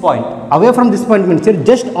this point. Away from this point means here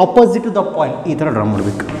just opposite to the point. ಈ ತರ draw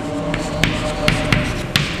ಮಾಡಬೇಕು.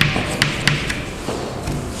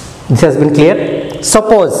 This has been clear.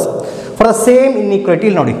 Suppose for the same inequality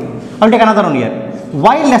ನೋಡಿ, I'll take another one here.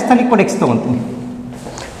 Y less than or equal to x ತಗೊಂತೀನಿ.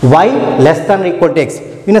 Y less than or equal to x.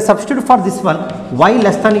 In a substitute for this one, y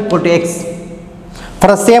less than or equal to x. For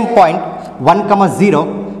the same point 1, 0,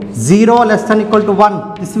 0 less than or equal to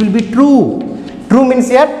 1, this will be true. True means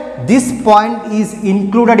here this point is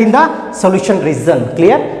included in the solution region.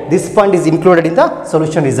 Clear? This point is included in the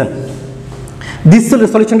solution region. This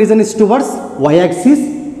solution region is towards y axis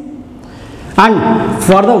and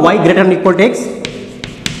for the y greater than or equal to x.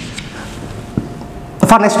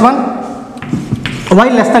 For next one y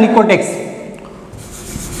less than or equal to x.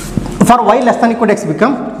 For y less than or equal to x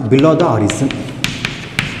become below the origin.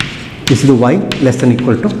 This is the y less than or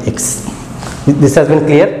equal to x. This has been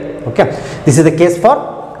clear. Okay, this is the case for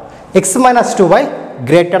x minus 2y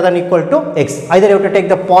greater than equal to x. Either you have to take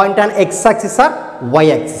the point on x axis or y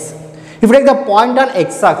axis. If you take the point on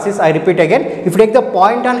x axis, I repeat again, if you take the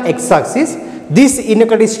point on x axis, this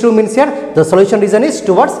inequality is true means here the solution region is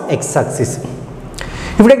towards x axis.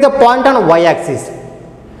 If you take the point on y axis,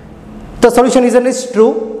 the solution region is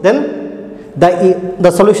true, then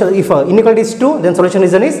the solution, if inequality is 2, then solution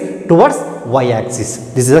region is towards y axis.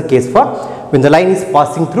 This is the case for when the line is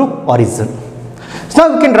passing through horizon. So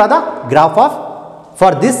now we can draw the graph of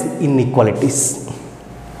for these inequalities.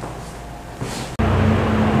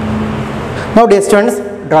 Now dear students,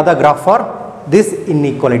 draw the graph for these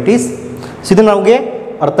inequalities. So idu navage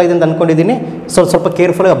artha ide anta ankondiddini. So ಸ್ವಲ್ಪ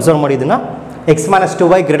careful ಆಗಿ observe ಮಾಡಿ ಇದನ್ನ. x minus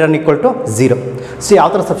 2y greater than equal to 0. So ಯಾವ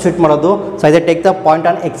ತರ substitute ಮಾಡೋದು? So either take the point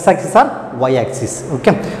on x axis or y axis.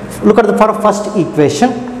 Okay, look at the for first equation.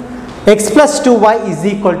 X plus 2y is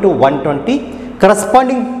equal to 120.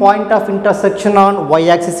 Corresponding point of intersection on y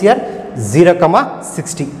axis here 0,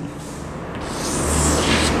 60.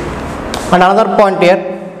 And another point here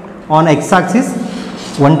on x axis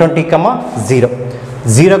 120, 0.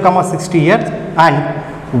 0, 60 here and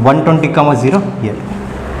 120, 0 here.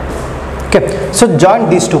 Okay, so join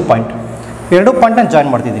these 2 points. ಎರಡು point ನಾನು join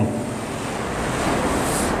ಮಾಡ್ತಿದ್ದೀನಿ.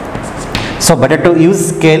 So better to use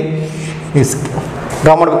scale.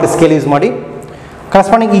 Draw ಮಾಡಬೇಕು, scale use ಮಾಡಿ.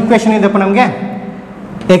 Corresponding equation ಇದೆಪ್ಪ ನಮಗೆ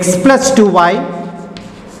X plus 2y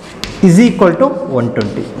is equal to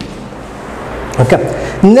 120. Okay,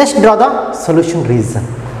 next draw the solution region.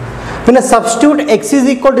 When I substitute x is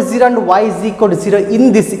equal to 0 and y is equal to 0 in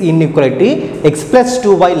this inequality, x plus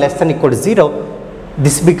 2y less than equal to 0,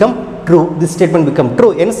 this become true, this statement become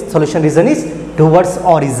true, hence solution region is towards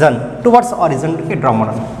horizon. Towards horizon ke draw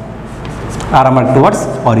ಮಾಡೋಣ. ಆರಾಮಾಗಿ towards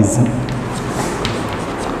horizon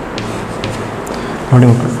ನೋಡಿ,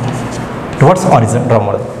 towards horizon draw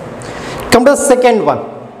ಮಾಡೋದು. Come to the second one.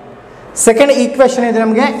 Second equation ಇದೆ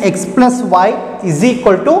ನಮಗೆ x plus y is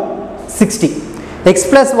equal to 60. x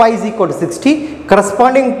plus y is equal to 60.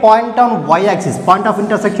 Corresponding point on y axis, point of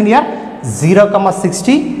intersection here 0,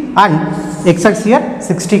 60 and x axis here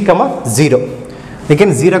 60, 0.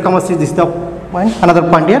 Again 0, 60, this is the point. Another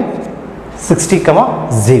point here 60,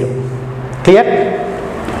 0. Clear?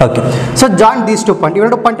 Okay. So join these 2 points.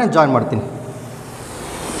 Iವೆರಡು point ನಾನು join ಮಾಡ್ತೀನಿ.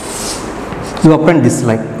 You append this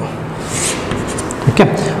line. Okay.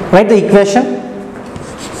 Write the equation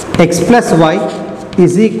x plus y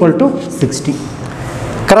is equal to 60.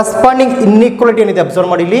 Corresponding inequality ಏನಿದೆ observe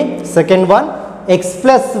ಮಾಡಿ ಇಲ್ಲಿ. Second one, x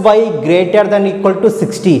plus y greater than equal to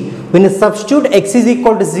 60. When you substitute x is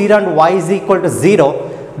equal to 0 and y is equal to 0,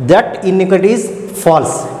 that inequality is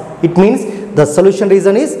false. It means the solution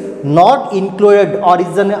region is not included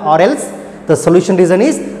horizon, or else the solution region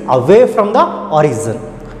is away from the horizon.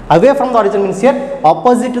 Away from the horizon means here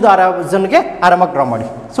opposite to the horizon ge ಆರಾಮಾಗಿ draw ಮಾಡಿ.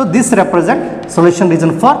 So this represent solution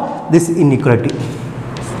region for this inequality.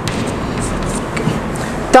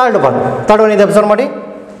 Third one ಇದೆ observe ಮಾಡಿ.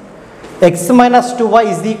 x minus 2y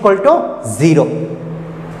is equal to 0.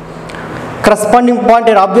 Corresponding point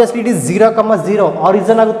here obviously it is 0, 0.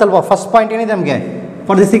 Horizon ಆಗುತ್ತಲ್ವಾ? First point ಏನಿದೆ ನಮಗೆ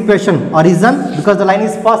for this equation? Horizon, because the line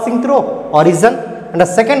is passing through horizon. And the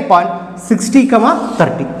second point 60,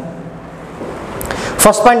 30.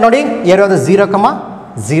 First point ನೋಡಿ, here are the 0,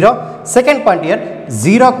 0. Second point here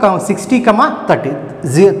 0, 60, 30.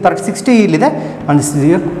 60 ಇಲ್ಲಿದೆ and this is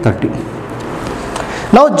here 30.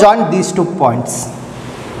 Now join these 2 points.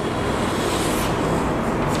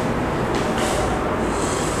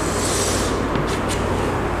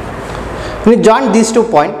 When you join these 2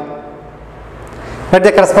 points, let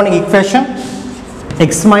the corresponding equation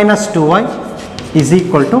x minus 2y is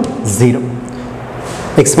equal to 0.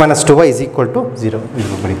 x minus 2y is equal to 0.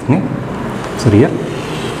 Sorry, here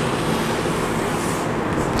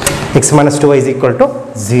x minus 2y is equal to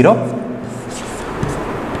 0.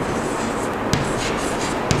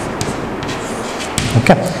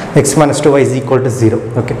 Okay, x minus 2y is equal to 0.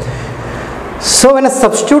 Okay, so when I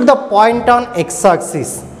substitute the point on x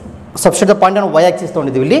axis, substitute the point on y axis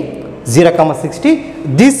ತೊಗೊಂಡಿದ್ದೀವಿ ಇಲ್ಲಿ 0, 60,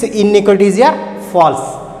 this inequality is here false.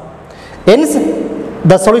 Hence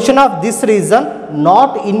the solution of this region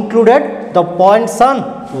not included the points on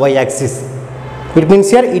y axis. It means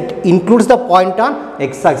here it includes the point on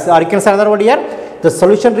x axis, or you can say another word here, the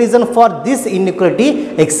solution region for this inequality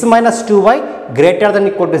x minus 2y greater than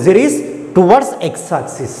equal to 0 is towards x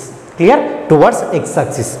axis. Clear? Towards x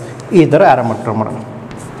axis. ಇದರ ಆರಾಮಾಗಿ draw ಮಾಡೋಣ.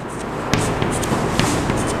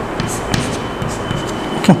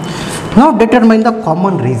 Now determine the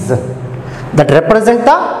common region that represent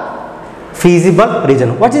the feasible region.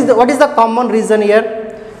 What is the common region here?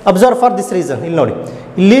 Observe for this reason. ಇಲ್ಲಿ ನೋಡಿ,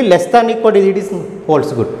 ಇಲ್ಲಿ less than equal it is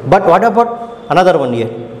holds good. But what about another one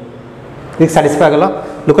here? This satisfy ಆಗಲ್ಲ.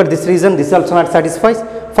 Look at this reason. This also not satisfies.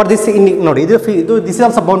 For this ನೋಡಿ, ಇದು this is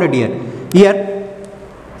also bounded here. Here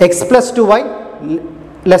x plus 2y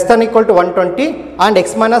less than equal to 120 and x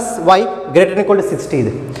minus y greater than equal to 60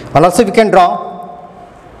 ಇದೆ. And also we can draw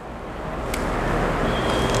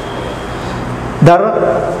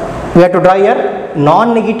we have to draw here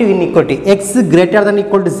non-negative inequality, x greater than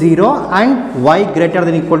equal to 0 and y greater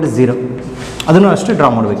than equal to 0. ಅದನ್ನು ಅಷ್ಟೇ draw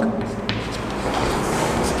ಮಾಡಬೇಕು.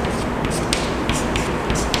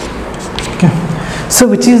 Okay. So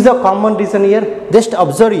which is the common reason here? Just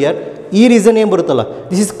observe here. ಈ reason ಏನು ಬರುತ್ತಲ್ಲ,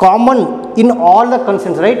 this is common in all the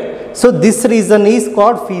constants, right? So this reason is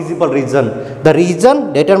called feasible reason. The reason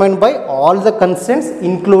determined by all the constants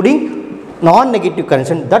including non-negative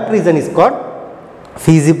constant. That reason is called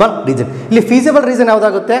feasible reason. ಇಲ್ಲಿ feasible reason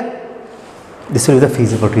ಯಾವುದಾಗುತ್ತೆ? This will be the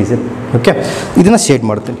feasible reason. Okay. ಇದನ್ನು shade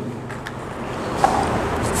ಮಾಡ್ತೀನಿ.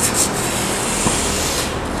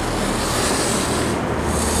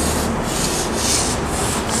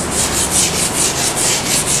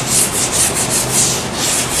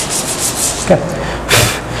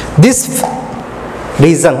 This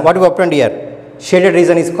reason, what we obtained here, shaded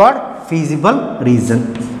reason is called feasible reason.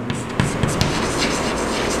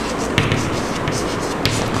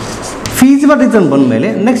 Feasible reason ಬಂದ ಮೇಲೆ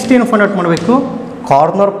next ಏನು find out ಮಾಡಬೇಕು?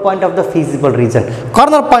 Corner point of the feasible reason.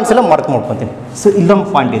 Corner points ಎಲ್ಲ mark ಮಾಡ್ಕೊತೀನಿ. So ಇಲ್ಲೊಂದು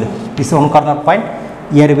point ಇದೆ, this one corner point,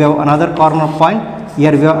 here we have another corner point,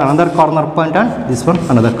 here we have another corner point and this one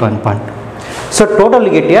another corner point. So total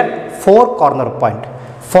get here 4 corner point.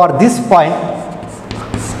 For this point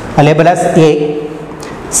I label as A.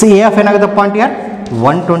 So A of ಏನಾಗುತ್ತೆ point here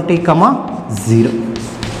 120, 0.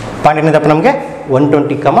 Point ಏನಿದೆಪ್ಪ ನಮಗೆ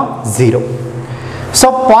 120, 0. So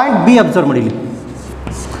point B observe ಮಾಡಿ.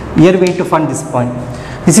 Here we need to find this point.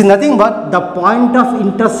 This is nothing but the point of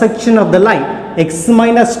intersection of the line x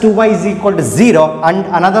minus 2y is equal to 0 and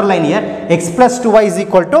another line here x plus 2y is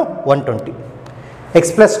equal to 120. X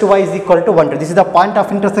plus 2y is equal to 120. This is the point of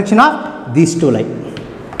intersection of these two lines.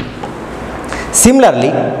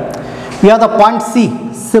 Similarly, we have the point C.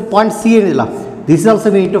 So point C is this is also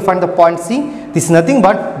we need to find the point C. This is nothing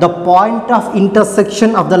but the point of intersection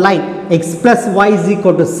of the line x plus y is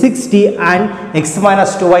equal to 60 and x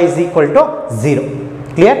minus 2y is equal to 0.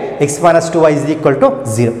 Clear? X minus 2y is equal to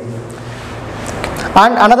 0.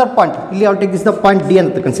 And another point, ಇಲ್ಲಿ I will take this the point D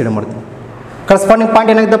ಅಂತ consider ಮಾಡ್ತೀನಿ. Corresponding point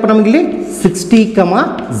ಏನಾಗಿದೆಪ್ಪ ನಮಗೆ ಇಲ್ಲಿ 60,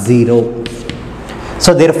 0.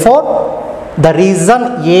 So therefore the reason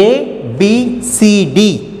A, B, C, D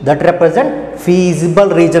that represent feasible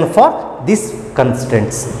region for these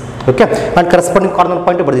constants. Okay, and corresponding corner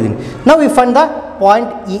point ಬರ್ದಿದ್ದೀನಿ. Now we find the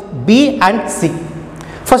point B and C.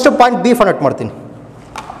 First point B find out ಮಾಡ್ತೀನಿ.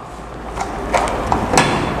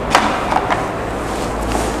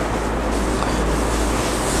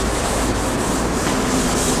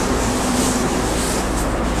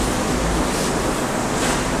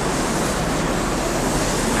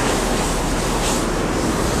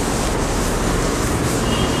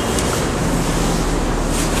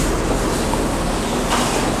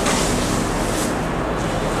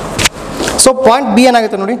 So point B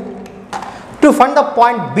ಏನಾಗುತ್ತೆ ನೋಡಿ. To find the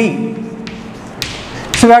point B,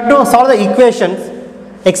 so we have to solve the equations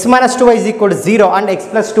x minus 2y is equal to 0 and x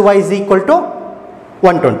plus 2y is equal to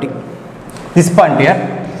 120. This point here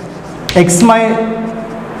x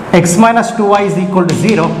minus 2y is equal to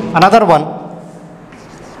 0. Another one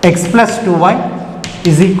x plus 2y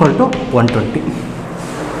is equal to 120.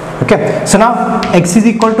 Okay, so now x is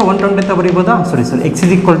equal to 120 ಅಂತ ಬರೀಬೋದಾ? sorry x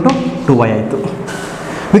is equal to 2y ಆಯಿತು.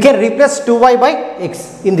 We can replace 2y by x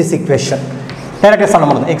in this equation. Directly solve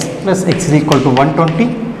ಮಾಡೋದು. x plus x is equal to 120,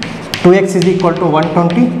 2x is equal to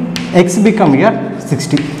 120, x become here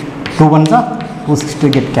 60. 2 ones are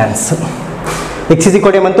 260 get cancel. x is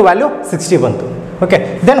equal to ಬಂತು value 60 ಬಂತು. Okay,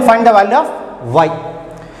 then find the value of y.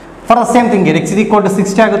 For the same thing here x is equal to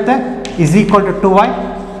 60 ಆಗುತ್ತೆ, is equal to 2y,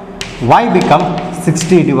 y become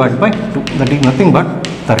 60 divided by 2, that is nothing but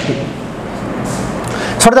 30.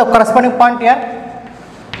 So the corresponding point here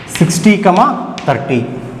 60, 30.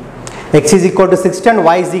 X is equal to 60 and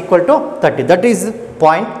y is equal to 30. That is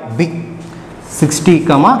point B. 60,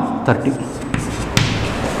 30.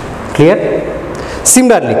 Clear?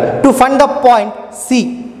 Similarly, to find the point C.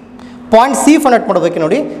 Point C find out ಮಾಡಬೇಕು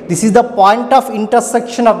ನೋಡಿ. This is the point of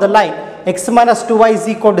intersection of the line x minus 2y is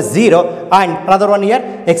equal to 0 and another one here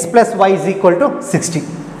x plus y is equal to 60.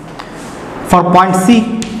 For point C,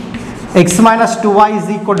 x minus 2y is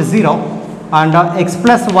equal to 0 and x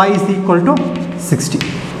plus y is equal to 60.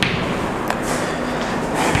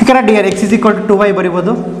 You cannot here x is equal to 2y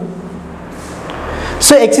ಬರಿಬೋದು. So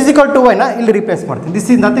so x is equal to y ನ ಇಲ್ಲಿ replace ಮಾಡ್ತೀನಿ. This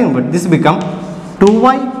is nothing but this become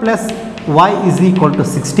 2y plus y is equal to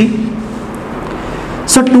 60.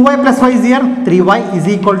 So 2y plus y is here, 3y is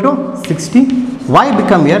equal to 60. Y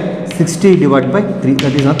become here 60 divided by 3,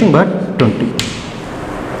 that is nothing but 20.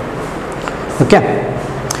 Okay.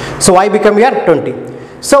 So y become here 20.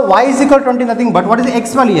 So y is equal to 20, nothing but what is the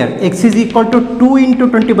x value here? X is equal to 2 into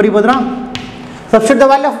 20 baribodra. Substitute the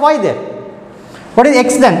value of y there. What is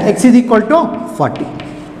x then? X is equal to 40.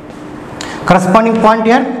 Corresponding point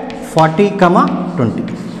here 40 comma 20.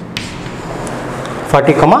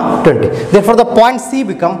 40 comma 20. Therefore the point C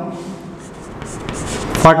become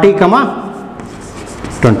 40 comma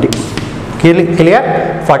 20. Clear?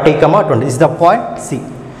 40 comma 20 this is the point C.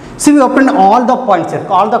 See, we opened all the points here,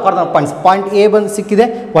 all the corner points. Point A one sikkide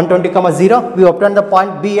 120 comma 0. We opened the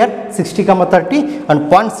point B here 60 comma 30 and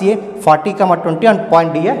point C 40 comma 20 and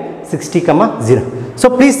point D here 60 comma 0. So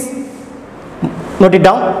please note it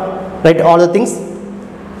down. Write all the things.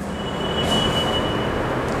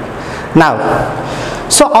 Now,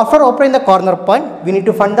 so after opening the corner point, we need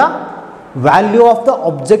to find the value of the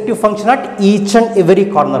objective function at each and every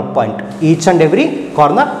corner point. Each and every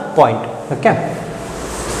corner point. Okay.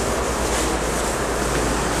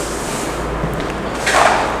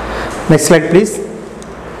 Next slide, please.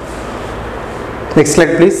 Next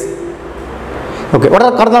slide, please. Okay. What are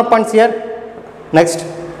the corner points here? Next,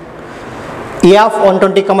 A of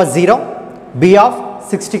 120 comma 0, B of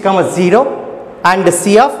 60 comma 0, and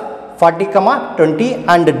C of 40 comma 20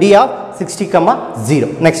 and D of 60 comma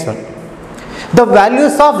 0. Next one, the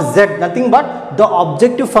values of Z, nothing but the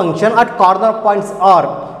objective function at corner points are.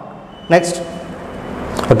 Next,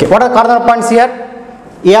 okay, what are corner points here?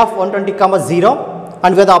 A of 120 comma 0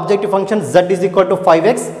 and where the objective function Z is equal to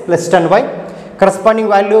 5x plus 10y. Corresponding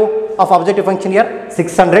value of objective function here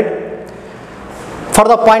 600. For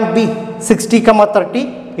the point B 60 comma 30,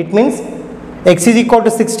 it means x is equal to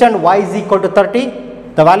 60 and y is equal to 30.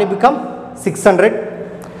 The value become 600.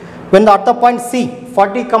 When the other point C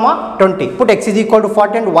 40 comma 20, put x is equal to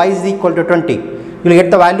 40 and y is equal to 20, you will get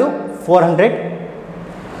the value 400.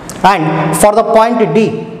 And for the point D,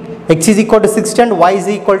 x is equal to 60 and y is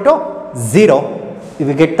equal to 0, you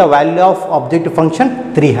will get the value of objective function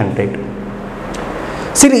 300.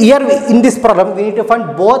 See, here in this problem we need to find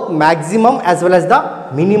both maximum as well as the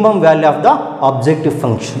minimum value of the objective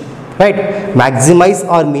function. Right, maximize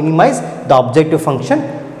or minimize the objective function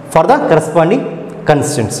for the corresponding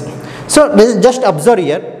constants. So just observe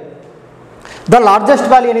here, the largest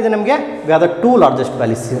value is we have the two largest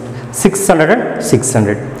values here, 600 and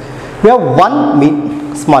 600. We have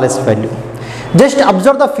one smallest value. Just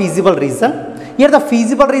observe the feasible reason. Here the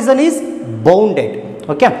feasible reason is bounded.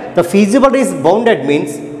 Okay, the feasible is bounded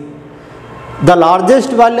means the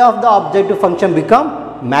largest value of the objective function become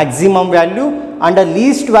maximum value and the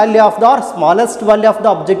least value of the or smallest value of the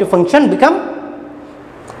objective function become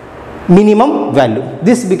minimum value.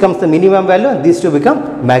 This becomes the minimum value, these two become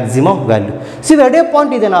maximum value. See, where a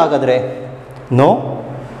point is agadre? No,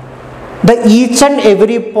 the each and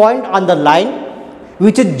every point on the line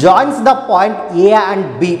which joins the point A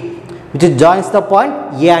and B, which joins the point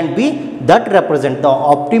A and B, that represent the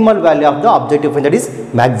optimal value of the objective function, that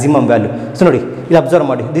is maximum value. So nodi, you observe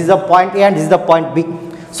modi, this is the point A and this is the point B.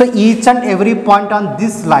 So each and every point on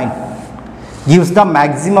this line gives the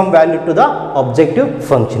maximum value to the objective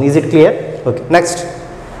function. Is it clear? Okay. Next,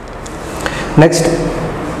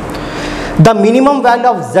 the minimum value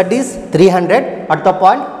of Z is 300 at the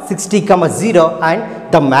point 60 comma 0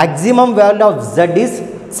 and the maximum value of Z is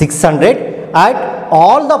 600 at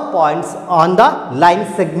all the points on the line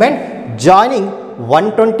segment joining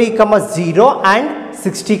 120 comma 0 and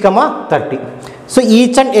 60 comma 30. So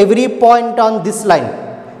each and every point on this line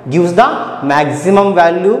gives the maximum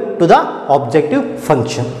value to the objective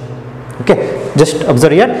function. Okay, just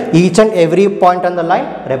observe here, each and every point on the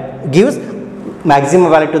line gives maximum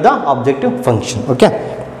value to the objective function. Okay,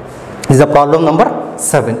 this is the problem number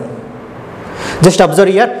 7. Just observe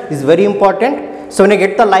here, is very important. So when I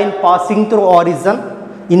get the line passing through horizon,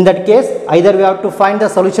 in that case either we have to find the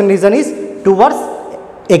solution reason is towards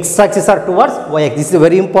x axis or towards y axis. This is a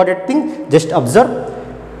very important thing. Just observe,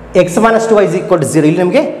 x minus 2y is equal to 0. ಇಲ್ಲಿ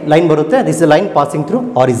ನಮಗೆ line ಬರುತ್ತೆ, this is a line passing through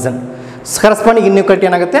horizon. Corresponding inequality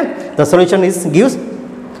ಏನಾಗುತ್ತೆ, the solution is gives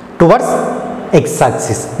towards x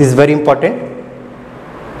axis. This is very important.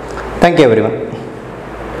 Thank you everyone.